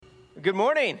Good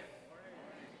morning.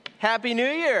 Happy New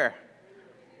Year.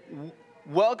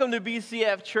 Welcome to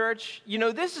BCF Church. You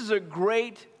know, this is a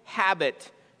great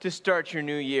habit to start your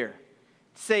new year.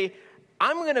 Say,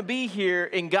 I'm going to be here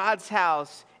in God's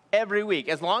house every week.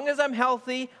 As long as I'm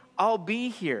healthy, I'll be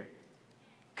here.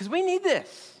 Because we need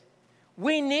this.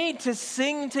 We need to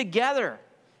sing together.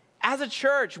 As a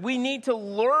church, we need to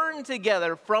learn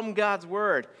together from God's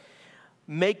Word.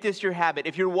 Make this your habit.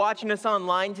 If you're watching us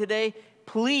online today,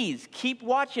 please keep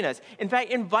watching us. In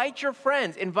fact, invite your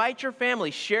friends, invite your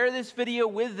family, share this video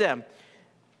with them.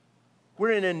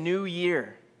 We're in a new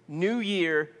year. New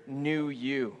year, new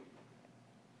you.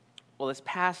 Well, this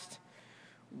past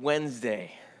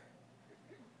Wednesday,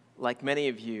 like many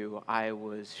of you, I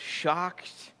was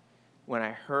shocked when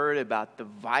I heard about the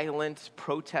violent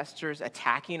protesters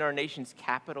attacking our nation's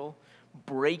capital,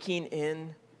 breaking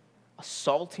in,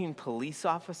 assaulting police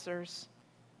officers.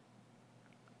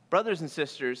 Brothers and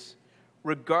sisters,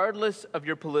 regardless of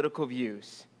your political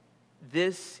views,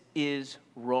 this is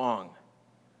wrong.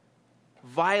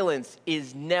 Violence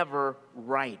is never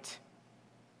right.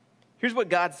 Here's what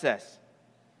God says.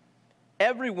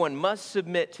 Everyone must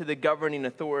submit to the governing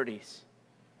authorities,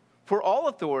 for all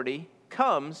authority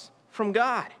comes from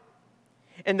God.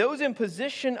 And those in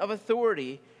position of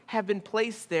authority have been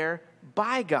placed there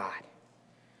by God.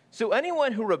 So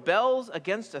anyone who rebels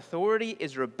against authority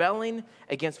is rebelling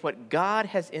against what God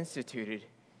has instituted,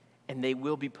 and they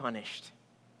will be punished.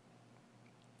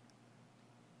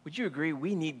 Would you agree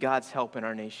we need God's help in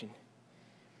our nation?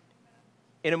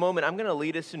 In a moment, I'm going to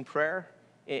lead us in prayer.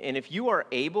 And if you are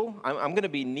able, I'm going to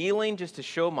be kneeling just to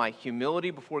show my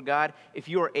humility before God. If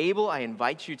you are able, I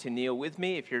invite you to kneel with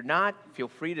me. If you're not, feel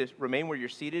free to remain where you're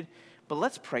seated. But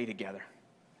let's pray together.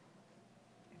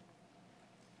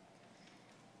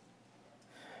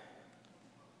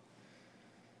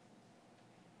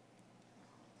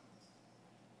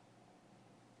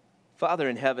 Father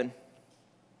in heaven,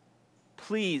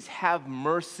 please have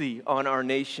mercy on our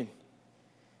nation.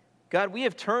 God, we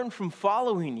have turned from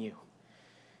following you.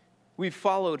 We've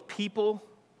followed people,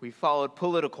 we've followed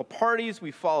political parties,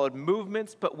 we've followed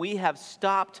movements, but we have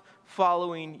stopped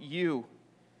following you.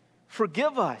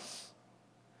 Forgive us.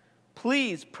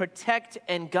 Please protect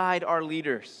and guide our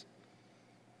leaders.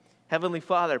 Heavenly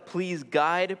Father, please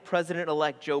guide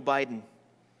President-elect Joe Biden.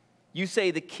 You say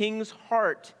the king's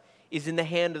heart is in the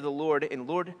hand of the Lord. And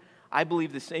Lord, I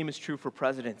believe the same is true for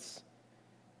presidents.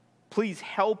 Please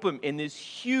help him in this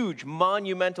huge,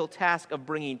 monumental task of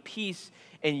bringing peace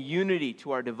and unity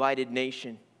to our divided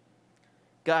nation.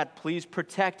 God, please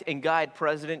protect and guide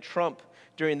President Trump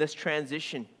during this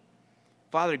transition.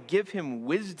 Father, give him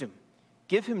wisdom.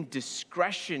 Give him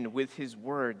discretion with his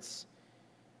words.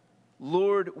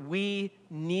 Lord, we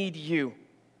need you.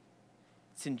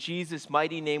 It's in Jesus'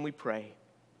 mighty name we pray.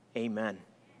 Amen.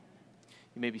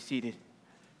 You may be seated.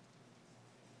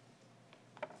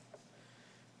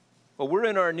 Well, we're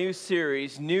in our new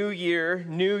series, New Year,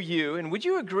 New You. And would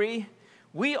you agree?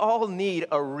 We all need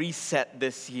a reset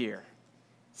this year.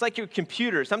 It's like your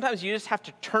computer. Sometimes you just have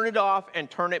to turn it off and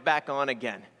turn it back on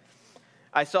again.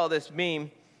 I saw this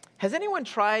meme. Has anyone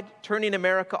tried turning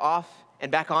America off and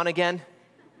back on again?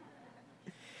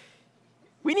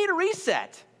 We need a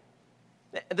reset.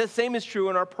 The same is true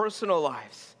in our personal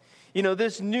lives. You know,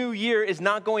 this new year is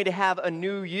not going to have a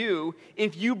new you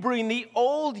if you bring the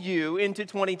old you into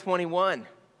 2021.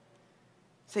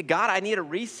 Say, God, I need a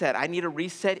reset. I need a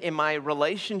reset in my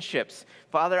relationships.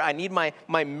 Father, I need my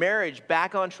marriage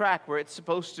back on track where it's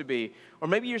supposed to be. Or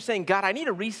maybe you're saying, God, I need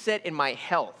a reset in my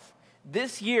health.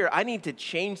 This year, I need to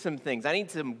change some things. I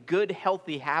need some good,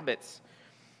 healthy habits.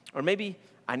 Or maybe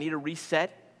I need a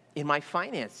reset in my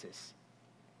finances.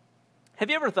 Have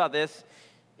you ever thought this?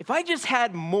 If I just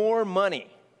had more money,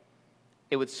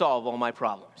 it would solve all my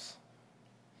problems.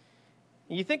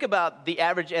 You think about the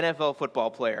average NFL football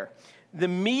player. The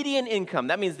median income,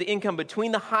 that means the income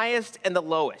between the highest and the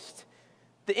lowest.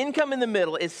 The income in the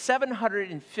middle is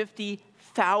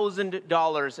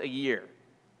 $750,000 a year.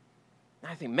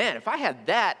 And I think, man, if I had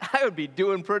that, I would be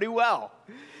doing pretty well.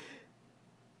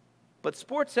 But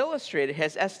Sports Illustrated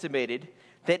has estimated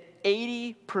that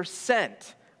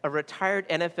 80% of retired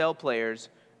NFL players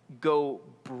go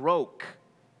broke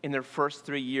in their first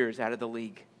 3 years out of the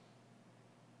league.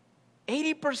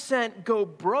 80% go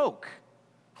broke.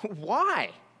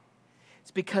 Why?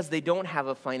 It's because they don't have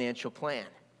a financial plan.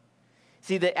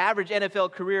 See, the average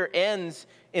NFL career ends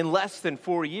in less than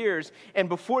 4 years, and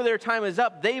before their time is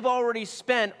up, they've already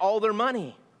spent all their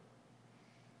money.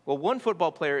 Well, one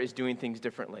football player is doing things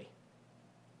differently.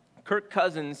 Kirk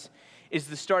Cousins is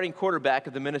the starting quarterback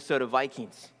of the Minnesota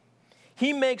Vikings.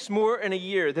 He makes more in a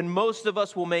year than most of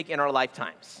us will make in our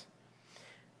lifetimes.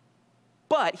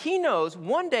 But he knows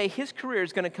one day his career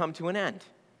is going to come to an end.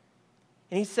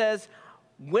 And he says,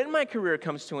 when my career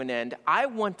comes to an end, I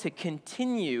want to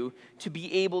continue to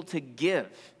be able to give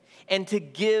and to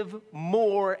give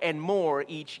more and more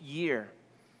each year.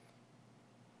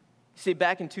 See,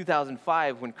 back in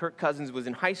 2005, when Kirk Cousins was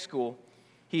in high school,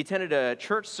 he attended a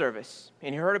church service,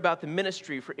 and he heard about the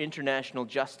Ministry for International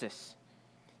Justice.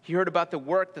 He heard about the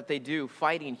work that they do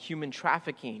fighting human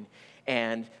trafficking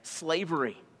and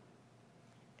slavery.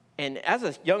 And as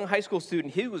a young high school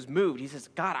student, he was moved. He says,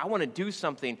 God, I want to do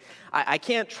something. I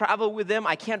can't travel with them.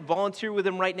 I can't volunteer with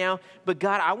them right now. But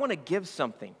God, I want to give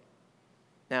something.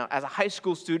 Now, as a high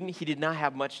school student, he did not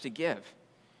have much to give.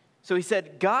 So he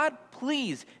said, God,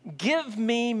 please give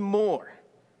me more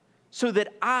so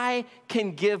that I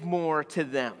can give more to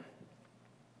them.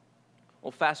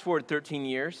 Well, fast forward 13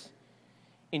 years.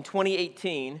 In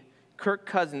 2018, Kirk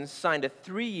Cousins signed a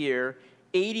 3-year,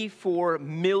 $84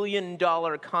 million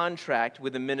contract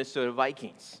with the Minnesota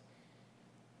Vikings.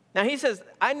 Now he says,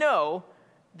 I know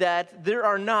that there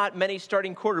are not many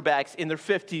starting quarterbacks in their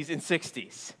 50s and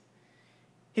 60s.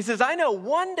 He says, I know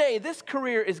one day this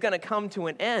career is going to come to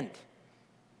an end.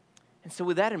 And so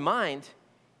with that in mind,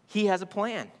 he has a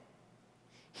plan.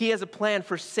 He has a plan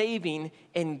for saving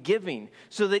and giving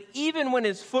so that even when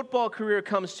his football career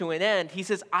comes to an end, he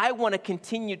says, I want to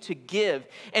continue to give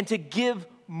and to give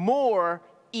more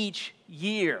each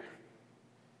year.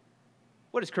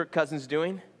 What is Kirk Cousins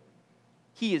doing?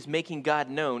 He is making God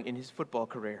known in his football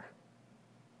career.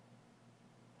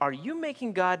 Are you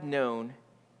making God known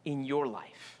in your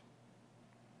life?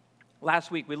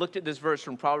 Last week, we looked at this verse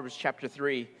from Proverbs chapter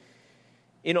 3.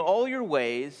 In all your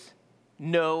ways,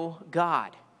 know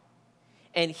God,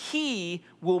 and he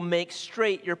will make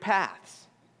straight your paths.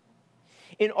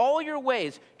 In all your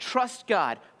ways, trust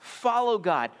God, follow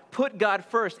God, put God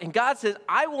first. And God says,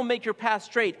 I will make your path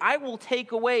straight. I will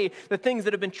take away the things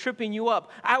that have been tripping you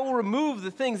up. I will remove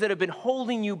the things that have been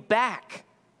holding you back.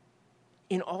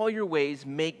 In all your ways,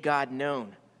 make God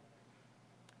known.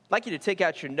 I'd like you to take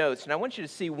out your notes, and I want you to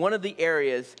see one of the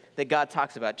areas that God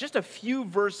talks about. Just a few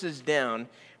verses down,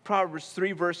 Proverbs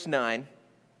 3, verse 9,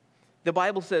 the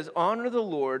Bible says, honor the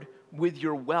Lord with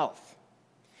your wealth,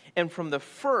 and from the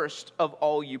first of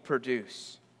all you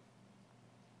produce.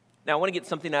 Now, I want to get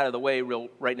something out of the way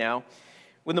right now.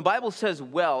 When the Bible says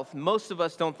wealth, most of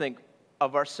us don't think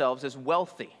of ourselves as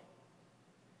wealthy.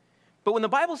 But when the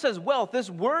Bible says wealth, this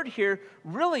word here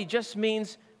really just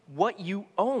means what you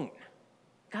own.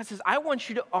 God says, I want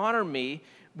you to honor me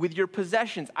with your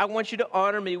possessions. I want you to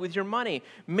honor me with your money.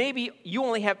 Maybe you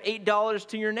only have $8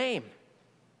 to your name.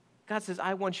 God says,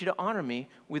 I want you to honor me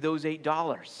with those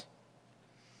 $8.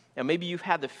 Now, maybe you've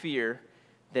had the fear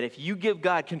that if you give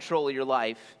God control of your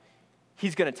life,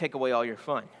 he's going to take away all your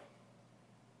fun.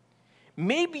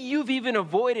 Maybe you've even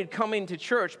avoided coming to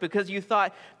church because you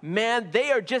thought, man,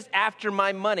 they are just after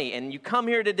my money. And you come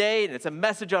here today and it's a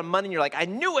message on money and you're like, I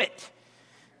knew it.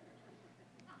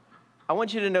 I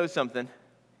want you to know something.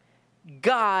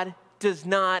 God does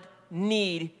not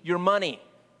need your money.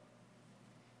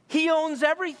 He owns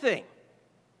everything.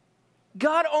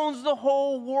 God owns the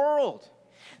whole world.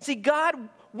 See, God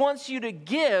wants you to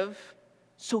give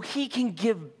so he can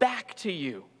give back to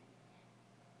you.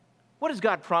 What does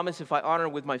God promise if I honor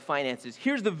with my finances?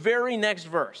 Here's the very next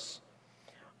verse.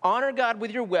 Honor God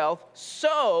with your wealth,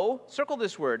 so, circle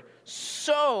this word,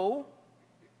 so,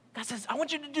 God says, I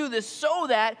want you to do this so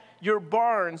that your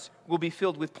barns will be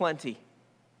filled with plenty.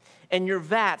 And your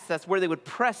vats, that's where they would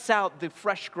press out the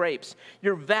fresh grapes,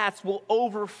 your vats will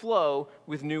overflow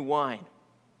with new wine.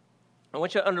 I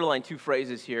want you to underline two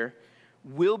phrases here.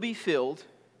 Will be filled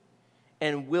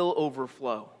and will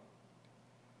overflow.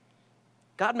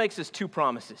 God makes us two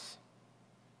promises.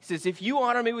 He says, if you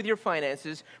honor me with your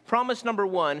finances, promise number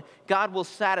one, God will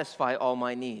satisfy all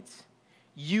my needs.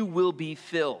 You will be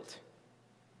filled.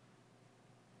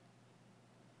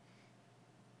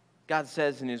 God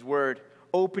says in his word,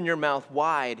 open your mouth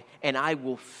wide and I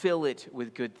will fill it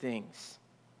with good things.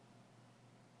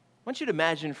 I want you to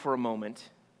imagine for a moment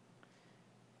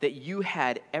that you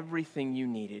had everything you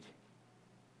needed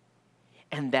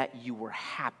and that you were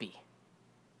happy.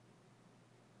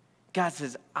 God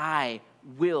says, I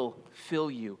will fill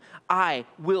you. I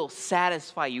will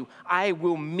satisfy you. I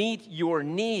will meet your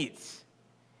needs.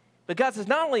 But God says,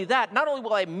 not only that, not only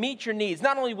will I meet your needs,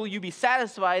 not only will you be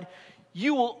satisfied,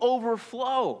 you will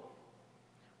overflow.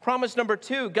 Promise number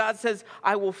two, God says,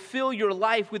 I will fill your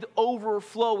life with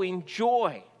overflowing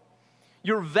joy.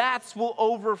 Your vats will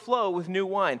overflow with new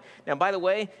wine. Now, by the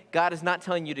way, God is not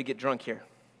telling you to get drunk here.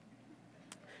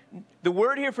 The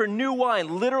word here for new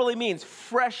wine literally means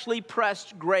freshly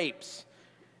pressed grapes.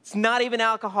 It's not even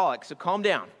alcoholic, so calm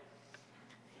down.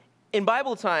 In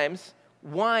Bible times,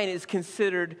 wine is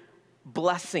considered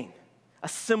blessing, a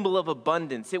symbol of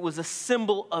abundance. It was a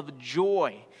symbol of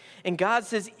joy. And God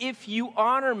says, if you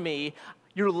honor me,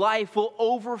 your life will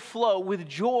overflow with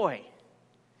joy.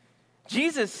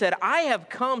 Jesus said, I have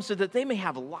come so that they may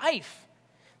have life.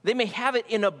 They may have it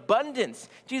in abundance.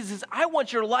 Jesus says, I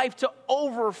want your life to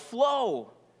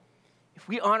overflow. If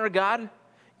we honor God,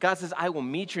 God says, I will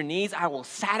meet your needs, I will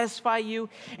satisfy you,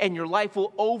 and your life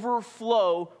will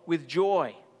overflow with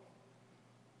joy.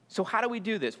 So how do we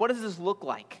do this? What does this look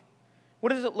like?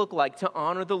 What does it look like to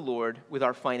honor the Lord with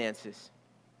our finances?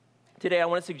 Today, I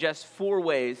want to suggest 4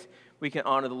 ways we can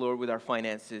honor the Lord with our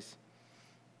finances.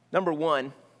 Number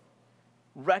 1,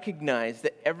 recognize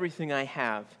that everything I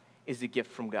have is a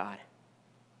gift from God.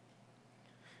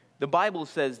 The Bible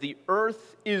says the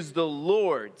earth is the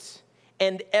Lord's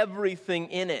and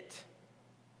everything in it.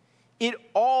 It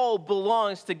all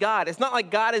belongs to God. It's not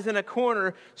like God is in a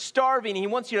corner starving and he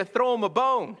wants you to throw him a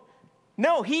bone.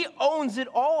 No, he owns it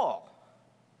all.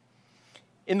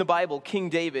 In the Bible, King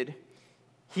David,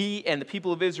 he and the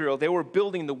people of Israel, they were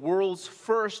building the world's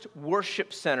first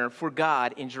worship center for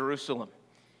God in Jerusalem.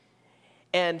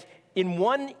 And in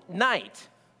one night,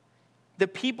 the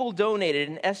people donated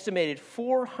an estimated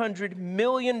 $400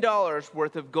 million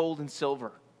worth of gold and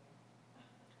silver.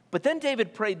 But then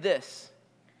David prayed this.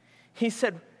 He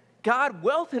said, God,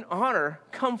 wealth and honor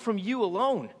come from you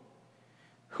alone.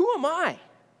 Who am I?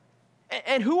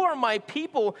 And who are my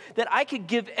people that I could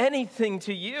give anything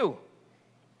to you?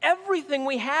 Everything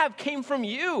we have came from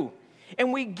you,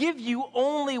 and we give you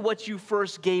only what you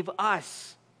first gave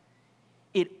us.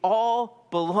 It all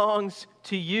belongs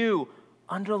to you.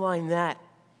 Underline that.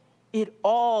 It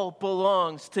all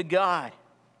belongs to God.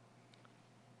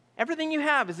 Everything you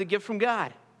have is a gift from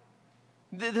God.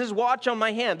 This watch on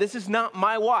my hand, this is not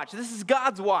my watch. This is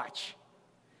God's watch.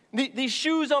 These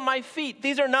shoes on my feet,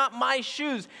 these are not my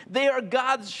shoes. They are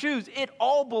God's shoes. It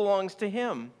all belongs to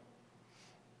him.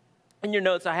 In your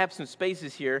notes, I have some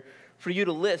spaces here for you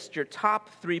to list your top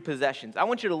 3 possessions. I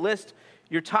want you to list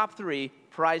your top 3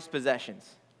 prized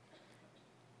possessions.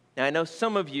 Now, I know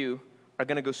some of you are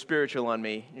going to go spiritual on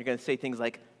me. You're going to say things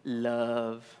like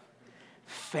love,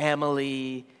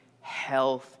 family,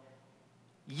 health.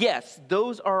 Yes,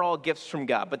 those are all gifts from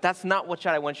God, but that's not what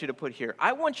I want you to put here.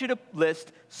 I want you to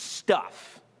list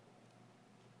stuff.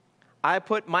 I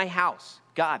put my house.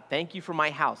 God, thank you for my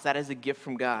house. That is a gift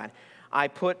from God. I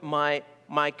put my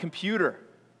computer.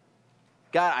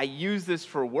 God, I use this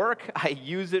for work. I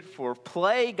use it for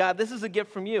play. God, this is a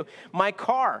gift from you. My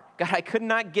car. God, I could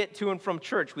not get to and from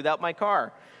church without my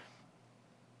car.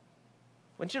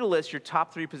 I want you to list your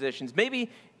top 3 possessions. Maybe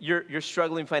you're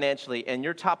struggling financially and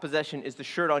your top possession is the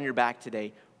shirt on your back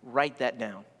today. Write that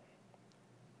down.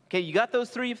 Okay, you got those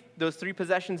three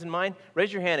possessions in mind?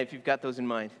 Raise your hand if you've got those in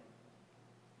mind.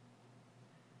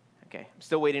 Okay, I'm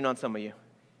still waiting on some of you.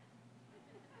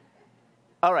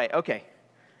 All right, okay.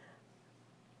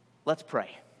 Let's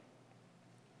pray.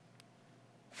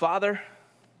 Father,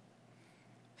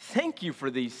 thank you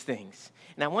for these things.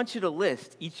 And I want you to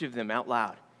list each of them out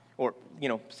loud. Or,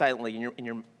 silently in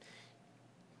your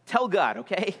tell God,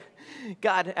 okay?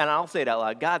 God, and I'll say it out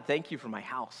loud. God, thank you for my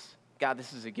house. God,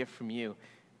 this is a gift from you.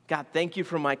 God, thank you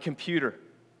for my computer.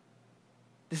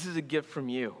 This is a gift from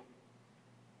you.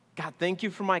 God, thank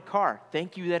you for my car.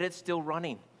 Thank you that it's still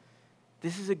running.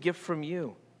 This is a gift from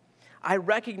you. I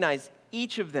recognize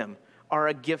each of them are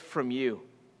a gift from you.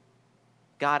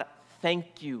 God,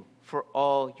 thank you for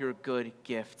all your good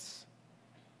gifts.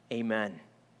 Amen.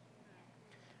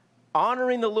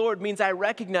 Honoring the Lord means I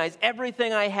recognize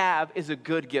everything I have is a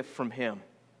good gift from him.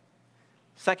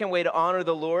 Second way to honor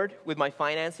the Lord with my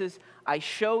finances, I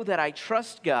show that I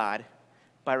trust God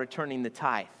by returning the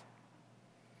tithe.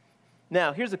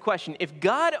 Now, here's the question. If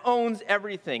God owns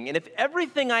everything, and if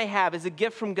everything I have is a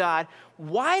gift from God,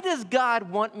 why does God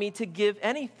want me to give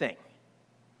anything?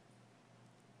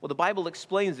 Well, the Bible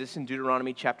explains this in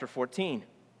Deuteronomy chapter 14.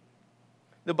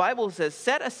 The Bible says,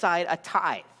 set aside a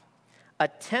tithe, a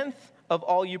tenth of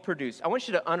all you produce. I want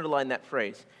you to underline that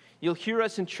phrase. You'll hear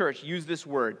us in church use this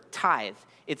word, tithe.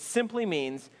 It simply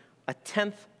means a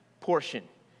tenth portion,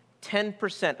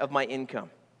 10% of my income.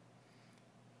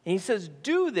 And he says,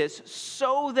 do this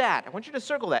so that, I want you to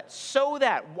circle that, so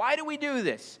that, why do we do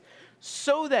this?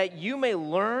 So that you may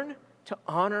learn to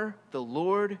honor the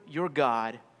Lord your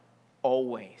God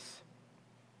always.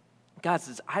 God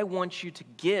says, I want you to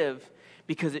give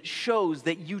because it shows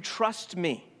that you trust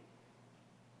me.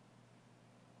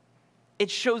 It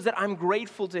shows that I'm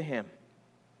grateful to him.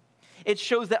 It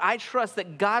shows that I trust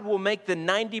that God will make the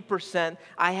 90%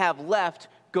 I have left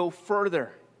go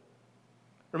further.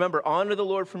 Remember, honor the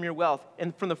Lord from your wealth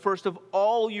and from the first of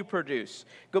all you produce.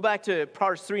 Go back to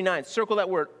Proverbs 3:9. Circle that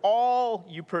word, all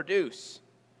you produce.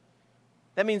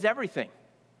 That means everything.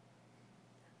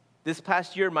 This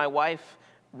past year, my wife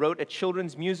wrote a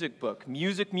children's music book,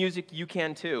 Music, You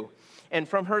Can Too. And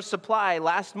from her supply,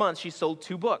 last month, she sold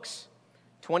 2 books,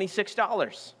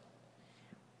 $26.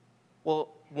 Well,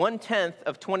 1/10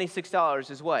 of $26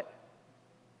 is what?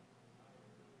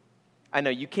 I know,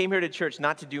 you came here to church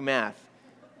not to do math.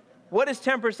 What is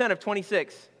 10% of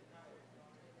 26?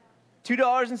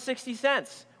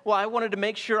 $2.60. Well, I wanted to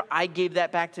make sure I gave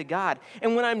that back to God.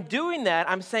 And when I'm doing that,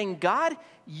 I'm saying, God,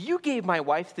 you gave my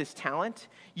wife this talent.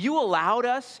 You allowed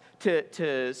us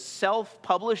to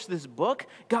self-publish this book.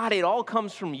 God, it all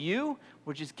comes from you.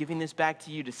 We're just giving this back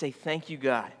to you to say thank you,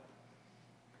 God.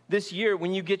 This year,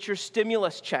 when you get your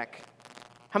stimulus check,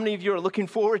 how many of you are looking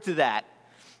forward to that?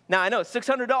 Now, I know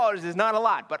 $600 is not a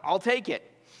lot, but I'll take it.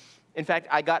 In fact,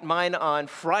 I got mine on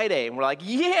Friday, and we're like,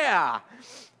 yeah!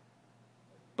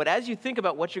 But as you think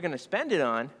about what you're going to spend it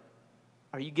on,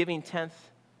 are you giving 10th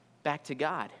back to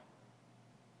God?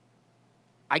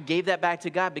 I gave that back to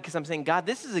God because I'm saying, God,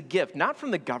 this is a gift, not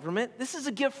from the government. This is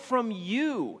a gift from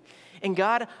you. And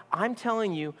God, I'm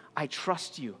telling you, I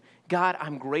trust you. God,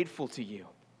 I'm grateful to you.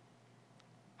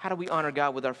 How do we honor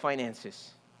God with our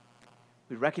finances?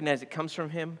 We recognize it comes from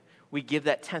him. We give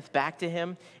that 10th back to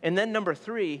him. And then number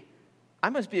 3, I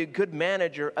must be a good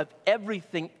manager of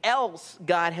everything else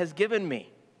God has given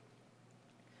me.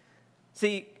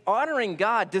 See, honoring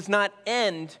God does not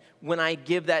end when I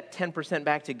give that 10%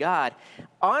 back to God.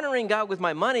 Honoring God with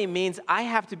my money means I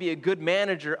have to be a good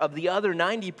manager of the other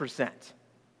 90%.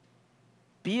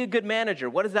 Be a good manager.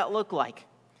 What does that look like?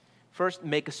 First,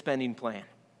 make a spending plan.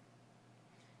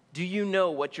 Do you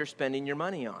know what you're spending your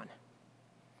money on?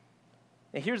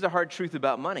 Now, here's the hard truth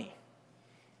about money.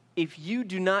 If you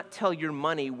do not tell your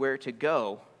money where to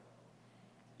go,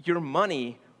 your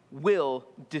money will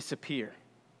disappear.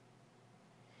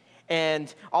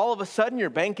 And all of a sudden, your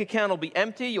bank account will be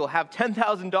empty. You'll have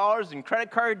 $10,000 in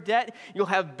credit card debt. You'll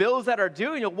have bills that are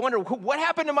due, and you'll wonder, what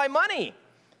happened to my money?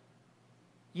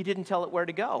 You didn't tell it where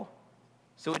to go,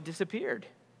 so it disappeared.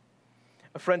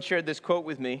 A friend shared this quote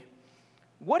with me.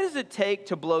 What does it take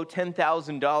to blow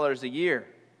 $10,000 a year?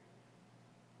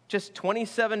 Just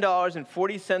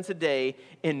 $27.40 a day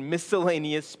in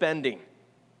miscellaneous spending.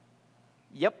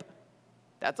 Yep,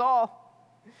 that's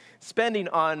all. Spending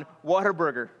on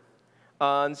Whataburger,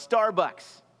 on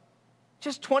Starbucks.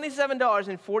 Just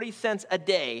 $27.40 a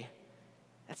day.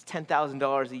 That's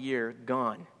 $10,000 a year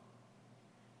gone.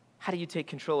 How do you take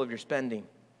control of your spending?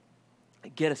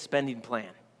 Get a spending plan.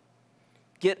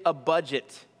 Get a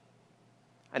budget.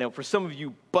 I know for some of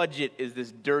you, budget is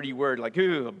this dirty word, like,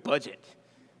 ooh, a budget.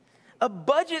 A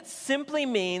budget simply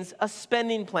means a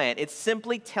spending plan. It's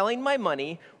simply telling my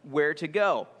money where to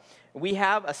go. We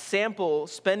have a sample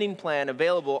spending plan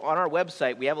available on our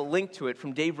website. We have a link to it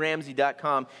from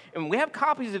daveramsey.com. And we have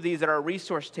copies of these at our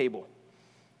resource table.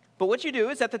 But what you do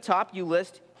is at the top, you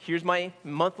list, here's my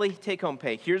monthly take-home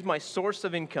pay. Here's my source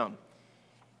of income.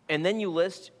 And then you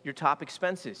list your top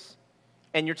expenses.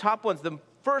 And your top ones, the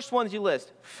first ones you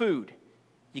list, food,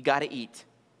 you got to eat.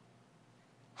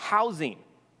 Housing,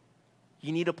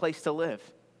 you need a place to live.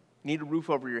 You need a roof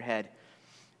over your head.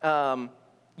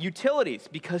 Utilities,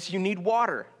 because you need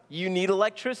water. You need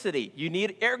electricity. You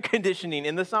need air conditioning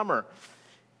in the summer.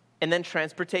 And then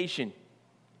transportation.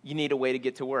 You need a way to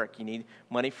get to work. You need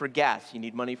money for gas. You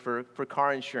need money for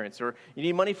car insurance. Or you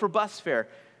need money for bus fare.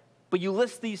 But you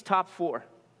list these top 4.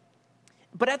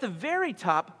 But at the very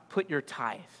top, put your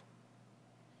tithe.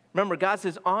 Remember, God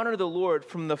says, honor the Lord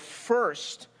from the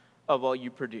first of all you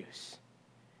produce.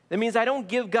 That means I don't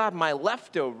give God my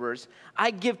leftovers.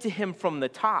 I give to him from the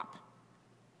top.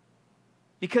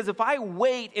 Because if I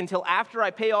wait until after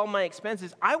I pay all my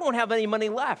expenses, I won't have any money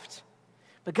left.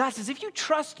 But God says, if you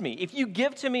trust me, if you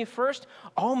give to me first,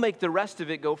 I'll make the rest of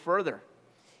it go further.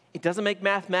 It doesn't make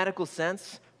mathematical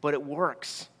sense, but it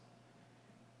works.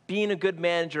 Being a good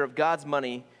manager of God's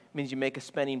money means you make a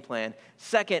spending plan.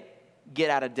 Second, get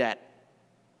out of debt.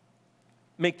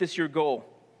 Make this your goal.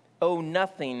 Owe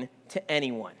nothing to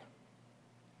anyone.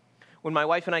 When my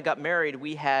wife and I got married,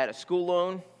 we had a school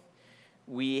loan,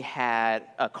 we had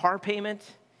a car payment,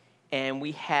 and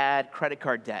we had credit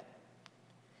card debt.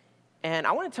 And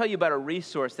I want to tell you about a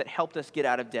resource that helped us get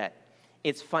out of debt.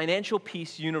 It's Financial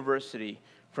Peace University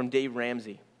from Dave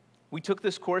Ramsey. We took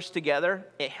this course together.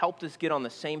 It helped us get on the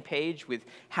same page with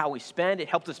how we spend. It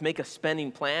helped us make a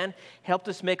spending plan. It helped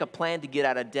us make a plan to get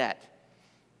out of debt.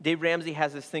 Dave Ramsey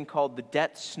has this thing called the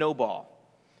debt snowball.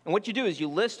 And what you do is you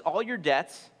list all your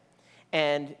debts,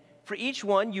 and for each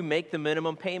one, you make the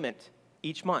minimum payment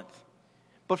each month.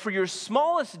 But for your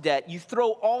smallest debt, you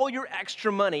throw all your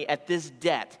extra money at this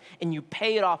debt, and you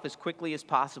pay it off as quickly as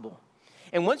possible.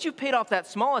 And once you've paid off that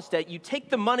smallest debt, you take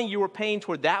the money you were paying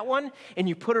toward that one, and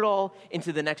you put it all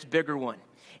into the next bigger one.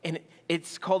 And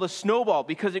it's called a snowball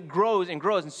because it grows and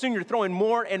grows, and soon you're throwing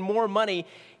more and more money.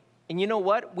 And you know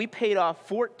what? We paid off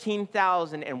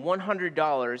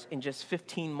 $14,100 in just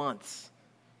 15 months.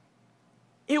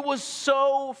 It was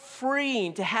so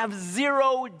freeing to have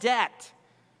zero debt.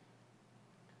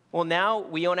 Well, now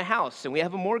we own a house and we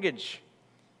have a mortgage.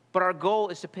 But our goal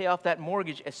is to pay off that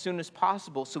mortgage as soon as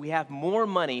possible so we have more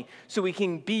money, so we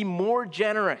can be more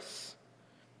generous.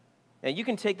 Now, you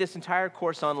can take this entire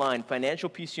course online, Financial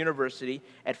Peace University,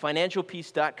 at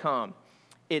financialpeace.com.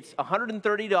 It's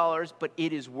 $130, but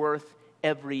it is worth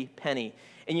every penny.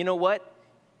 And you know what?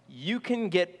 You can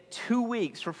get 2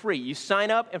 weeks for free. You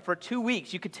sign up, and for 2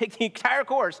 weeks, you could take the entire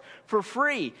course for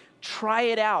free. Try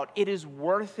it out. It is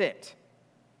worth it.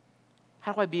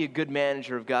 How do I be a good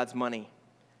manager of God's money?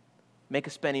 Make a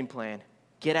spending plan.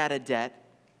 Get out of debt.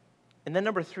 And then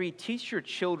number 3, teach your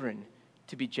children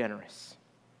to be generous.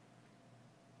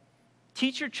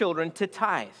 Teach your children to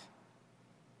tithe.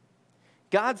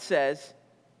 God says,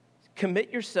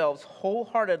 commit yourselves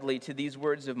wholeheartedly to these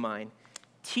words of mine.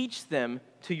 Teach them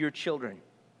to your children.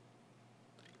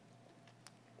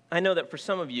 I know that for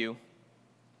some of you,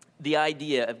 the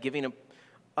idea of giving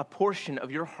a portion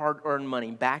of your hard-earned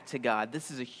money back to God,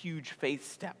 this is a huge faith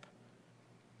step.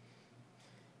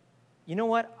 You know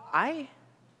what? I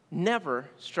never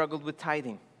struggled with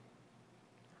tithing.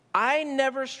 I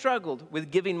never struggled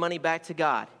with giving money back to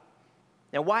God.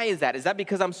 Now, why is that? Is that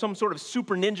because I'm some sort of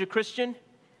super ninja Christian?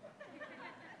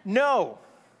 No.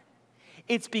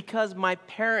 It's because my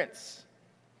parents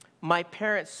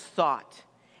thought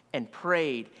and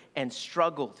prayed and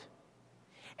struggled.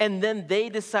 And then they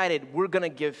decided, we're going to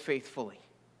give faithfully.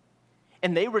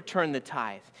 And they returned the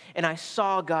tithe. And I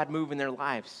saw God move in their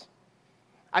lives.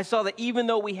 I saw that even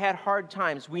though we had hard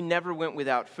times, we never went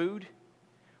without food.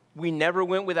 We never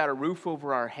went without a roof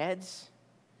over our heads.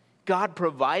 God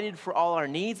provided for all our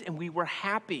needs, and we were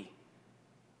happy.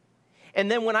 And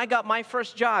then when I got my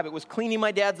first job, it was cleaning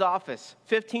my dad's office,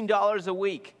 $15 a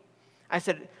week. I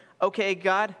said, okay,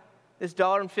 God, this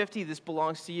 $1.50, this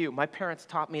belongs to you. My parents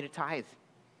taught me to tithe.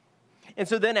 And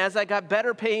so then as I got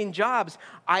better paying jobs,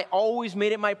 I always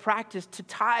made it my practice to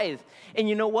tithe. And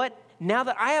you know what? Now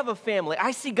that I have a family,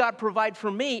 I see God provide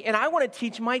for me, and I want to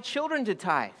teach my children to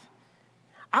tithe.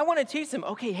 I want to teach them,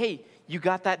 okay, hey, you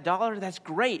got that $1? That's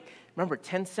great. Remember,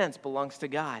 10 cents belongs to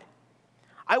God.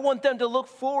 I want them to look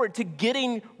forward to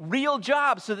getting real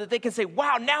jobs so that they can say,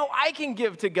 wow, now I can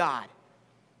give to God.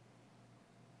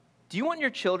 Do you want your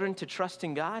children to trust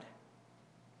in God?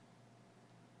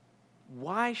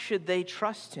 Why should they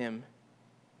trust Him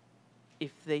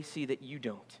if they see that you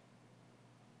don't?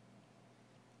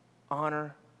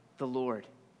 Honor the Lord.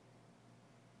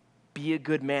 Be a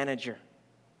good manager.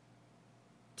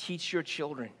 Teach your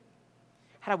children.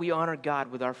 How do we honor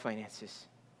God with our finances?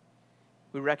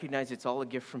 We recognize it's all a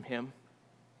gift from Him.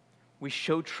 We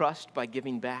show trust by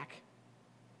giving back.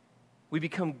 We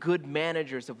become good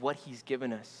managers of what He's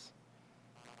given us.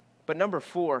 But number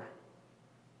 4,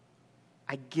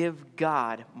 I give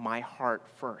God my heart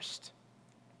first.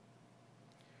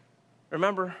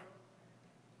 Remember,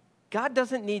 God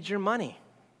doesn't need your money.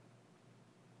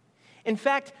 In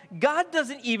fact, God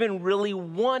doesn't even really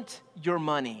want your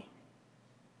money.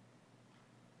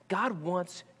 God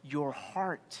wants your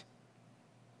heart.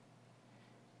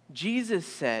 Jesus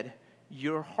said,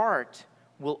 your heart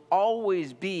will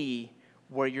always be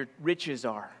where your riches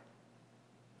are.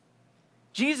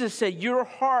 Jesus said, your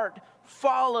heart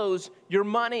follows your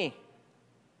money.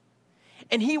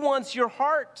 And He wants your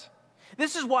heart.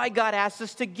 This is why God asks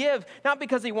us to give, not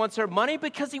because He wants our money,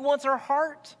 because He wants our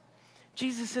heart.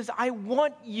 Jesus says, I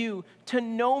want you to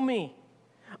know me.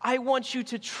 I want you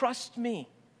to trust me.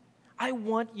 I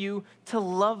want you to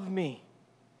love me.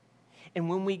 And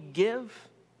when we give,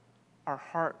 our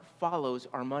heart follows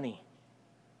our money.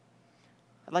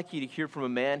 I'd like you to hear from a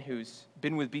man who's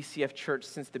been with BCF Church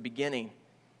since the beginning.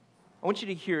 I want you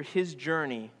to hear his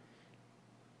journey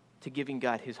to giving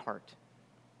God his heart.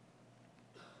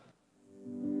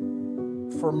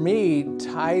 For me,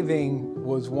 tithing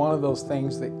was one of those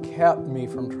things that kept me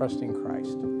from trusting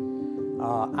Christ.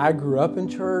 I grew up in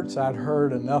church. I'd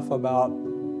heard enough about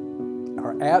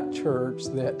or at church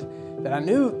that I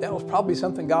knew that was probably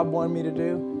something God wanted me to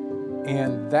do.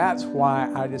 And that's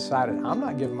why I decided I'm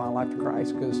not giving my life to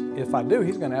Christ, because if I do,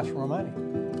 He's going to ask for my money.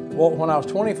 Well, when I was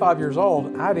 25 years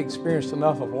old, I'd experienced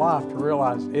enough of life to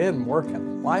realize it isn't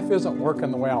working. Life isn't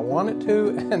working the way I want it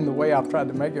to and the way I've tried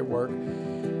to make it work.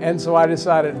 And so I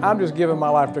decided I'm just giving my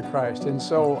life to Christ. And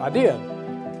so I did.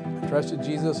 I trusted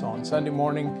Jesus on Sunday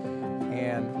morning.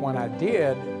 And when I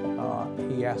did,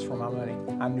 he asked for my money.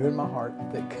 I knew in my heart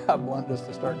that God wanted us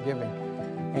to start giving.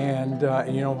 And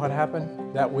you know what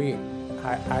happened? That week,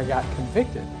 I got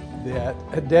convicted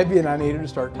that Debbie and I needed to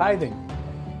start tithing.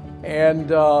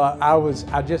 And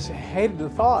I just hated the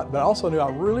thought, but I also knew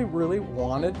I really, really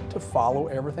wanted to follow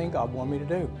everything God wanted me to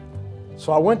do.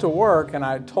 So I went to work and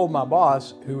I told my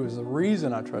boss, who was the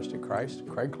reason I trusted Christ,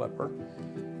 Craig Clipper,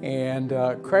 and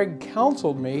Craig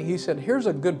counseled me. He said, here's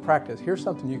a good practice. Here's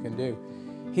something you can do.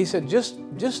 He said, just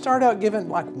start out giving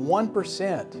like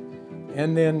 1%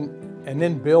 and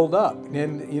then build up. And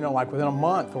then, you know, like within a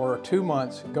month or 2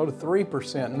 months, go to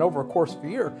 3%. And over a course of a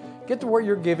year, get to where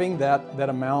you're giving that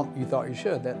amount you thought you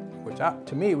should, which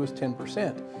to me was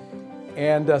 10%.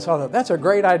 And so I thought, that's a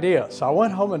great idea. So I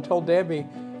went home and told Debbie,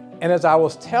 and as I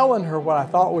was telling her what I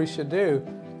thought we should do,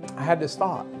 I had this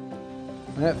thought.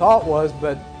 And that thought was,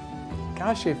 but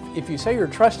gosh, if you say you're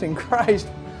trusting Christ,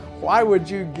 why would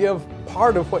you give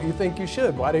part of what you think you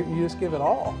should? Why didn't you just give it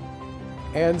all?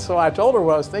 And so I told her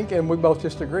what I was thinking, and we both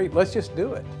just agreed, let's just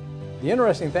do it. The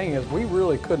interesting thing is we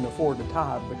really couldn't afford to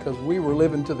tithe because we were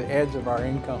living to the edge of our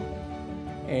income.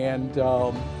 And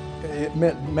it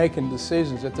meant making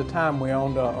decisions. At the time, we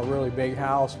owned a really big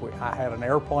house. I had an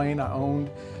airplane I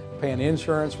owned, paying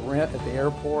insurance, rent at the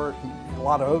airport, and a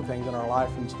lot of other things in our life.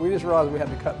 And so we just realized we had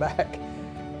to cut back.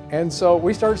 And so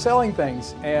we started selling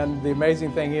things. And the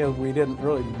amazing thing is we didn't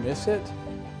really miss it.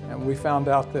 And we found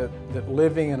out that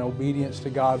living in obedience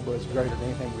to God was greater than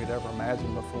anything we'd ever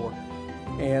imagined before.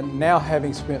 And now,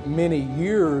 having spent many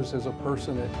years as a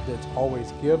person that's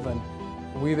always given,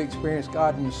 we've experienced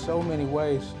God in so many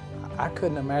ways. I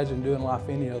couldn't imagine doing life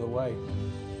any other way.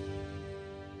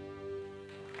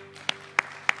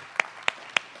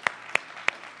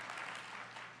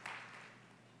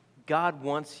 God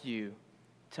wants you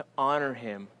to honor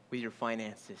him with your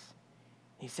finances.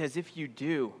 He says, if you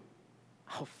do,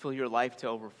 I'll fill your life to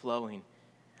overflowing.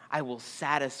 I will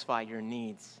satisfy your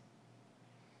needs.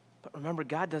 But remember,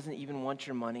 God doesn't even want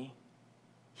your money.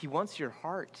 He wants your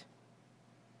heart.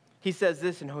 He says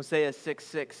this in Hosea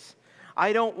 6:6.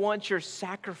 I don't want your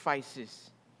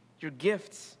sacrifices, your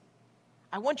gifts.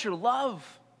 I want your love.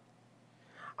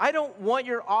 I don't want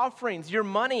your offerings, your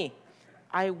money.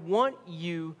 I want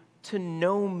you to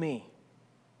know me.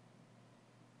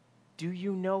 Do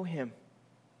you know him?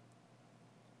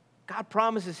 God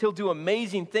promises he'll do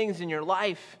amazing things in your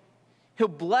life. He'll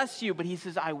bless you, but he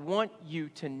says, I want you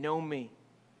to know me.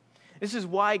 This is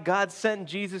why God sent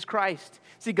Jesus Christ.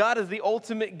 See, God is the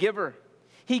ultimate giver.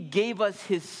 He gave us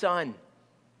his son.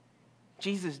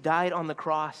 Jesus died on the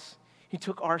cross. He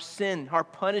took our sin, our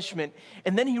punishment,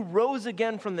 and then he rose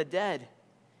again from the dead,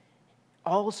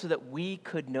 all so that we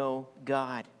could know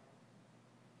God.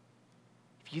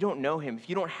 If you don't know him, if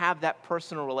you don't have that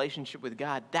personal relationship with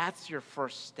God, that's your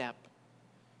first step.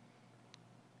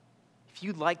 If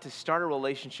you'd like to start a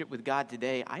relationship with God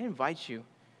today, I invite you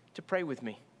to pray with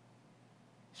me.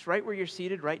 It's right where you're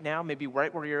seated right now, maybe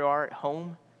right where you are at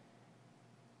home.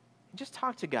 And just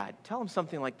talk to God. Tell him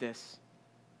something like this.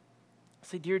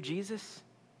 Say, dear Jesus,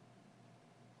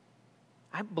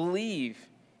 I believe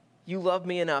you love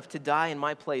me enough to die in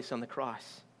my place on the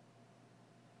cross.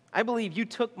 I believe you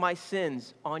took my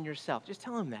sins on yourself. Just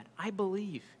tell him that. I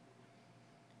believe.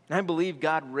 And I believe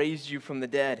God raised you from the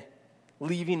dead,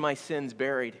 leaving my sins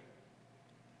buried.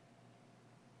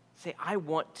 Say, I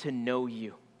want to know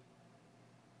you.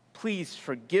 Please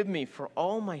forgive me for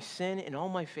all my sin and all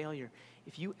my failure.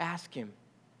 If you ask him,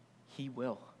 he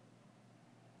will.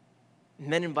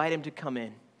 And then invite him to come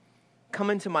in. Come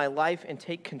into my life and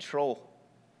take control.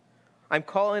 I'm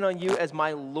calling on you as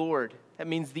my Lord. That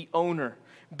means the owner.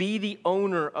 Be the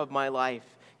owner of my life.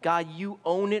 God, you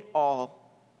own it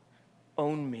all.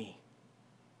 Own me.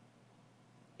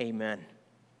 Amen.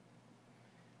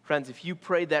 Friends, if you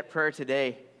prayed that prayer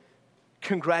today,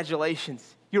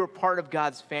 congratulations. You're a part of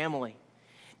God's family.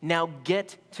 Now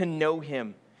get to know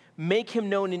him. Make him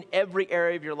known in every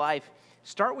area of your life.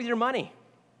 Start with your money.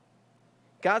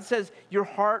 God says your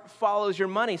heart follows your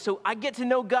money. So I get to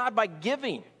know God by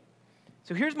giving.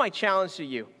 So here's my challenge to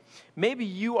you. Maybe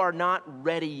you are not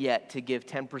ready yet to give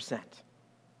 10%.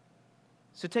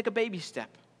 So take a baby step.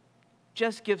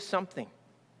 Just give something.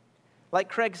 Like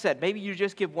Craig said, maybe you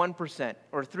just give 1%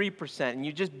 or 3% and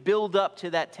you just build up to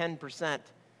that 10%.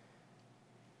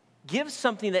 Give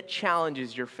something that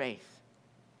challenges your faith.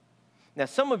 Now,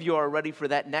 some of you are ready for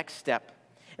that next step.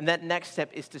 And that next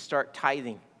step is to start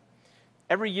tithing.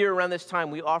 Every year around this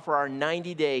time, we offer our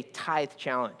 90-day tithe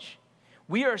challenge.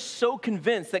 We are so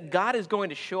convinced that God is going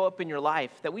to show up in your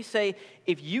life that we say,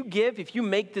 if you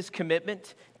make this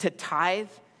commitment to tithe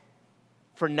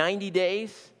for 90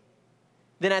 days,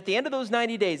 then at the end of those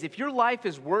 90 days, if your life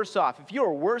is worse off, if you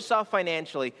are worse off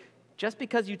financially, just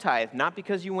because you tithe, not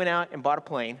because you went out and bought a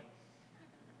plane,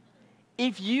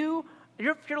 if your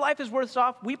life is worse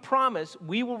off, we promise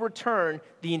we will return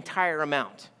the entire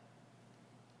amount.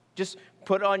 Just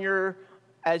put on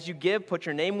as you give, put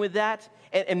your name with that,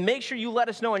 and make sure you let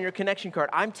us know on your connection card,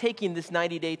 I'm taking this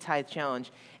 90-day tithe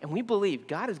challenge, and we believe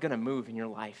God is going to move in your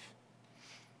life.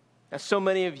 Now, so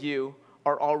many of you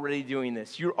are already doing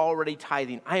this. You're already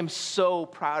tithing. I am so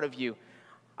proud of you.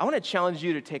 I want to challenge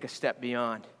you to take a step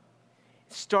beyond.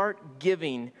 Start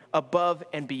giving above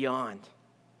and beyond.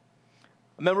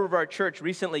 A member of our church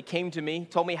recently came to me,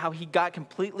 told me how he got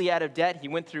completely out of debt. He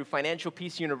went through Financial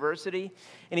Peace University,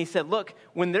 and he said, look,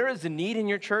 when there is a need in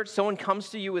your church, someone comes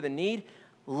to you with a need,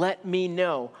 let me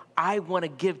know. I want to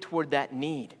give toward that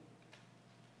need.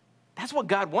 That's what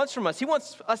God wants from us. He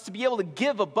wants us to be able to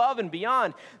give above and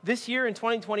beyond. This year in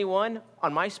 2021,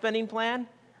 on my spending plan,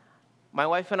 my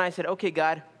wife and I said, okay,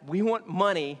 God, we want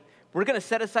money. We're going to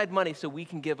set aside money so we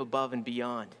can give above and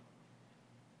beyond.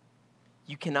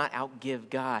 You cannot outgive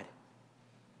God.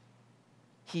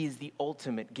 He is the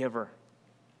ultimate giver.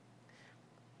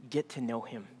 Get to know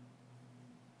him.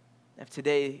 If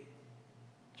today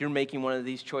you're making one of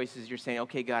these choices, you're saying,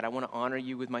 okay, God, I want to honor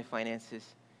you with my finances.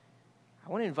 I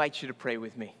want to invite you to pray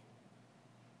with me.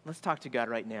 Let's talk to God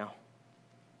right now.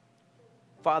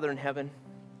 Father in heaven,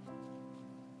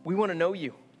 we want to know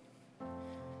you.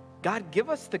 God, give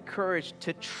us the courage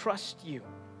to trust you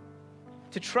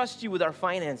with our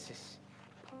finances.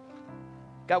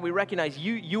 God, we recognize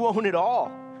you own it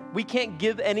all. We can't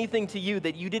give anything to you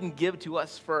that you didn't give to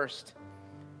us first.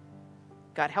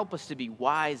 God, help us to be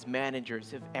wise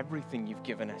managers of everything you've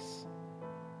given us.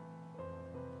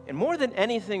 And more than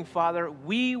anything, Father,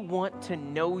 we want to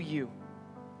know you,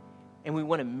 and we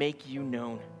want to make you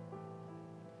known.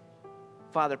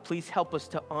 Father, please help us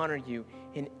to honor you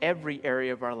in every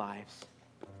area of our lives.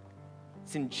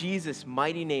 It's in Jesus'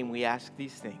 mighty name we ask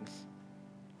these things.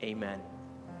 Amen.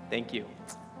 Thank you.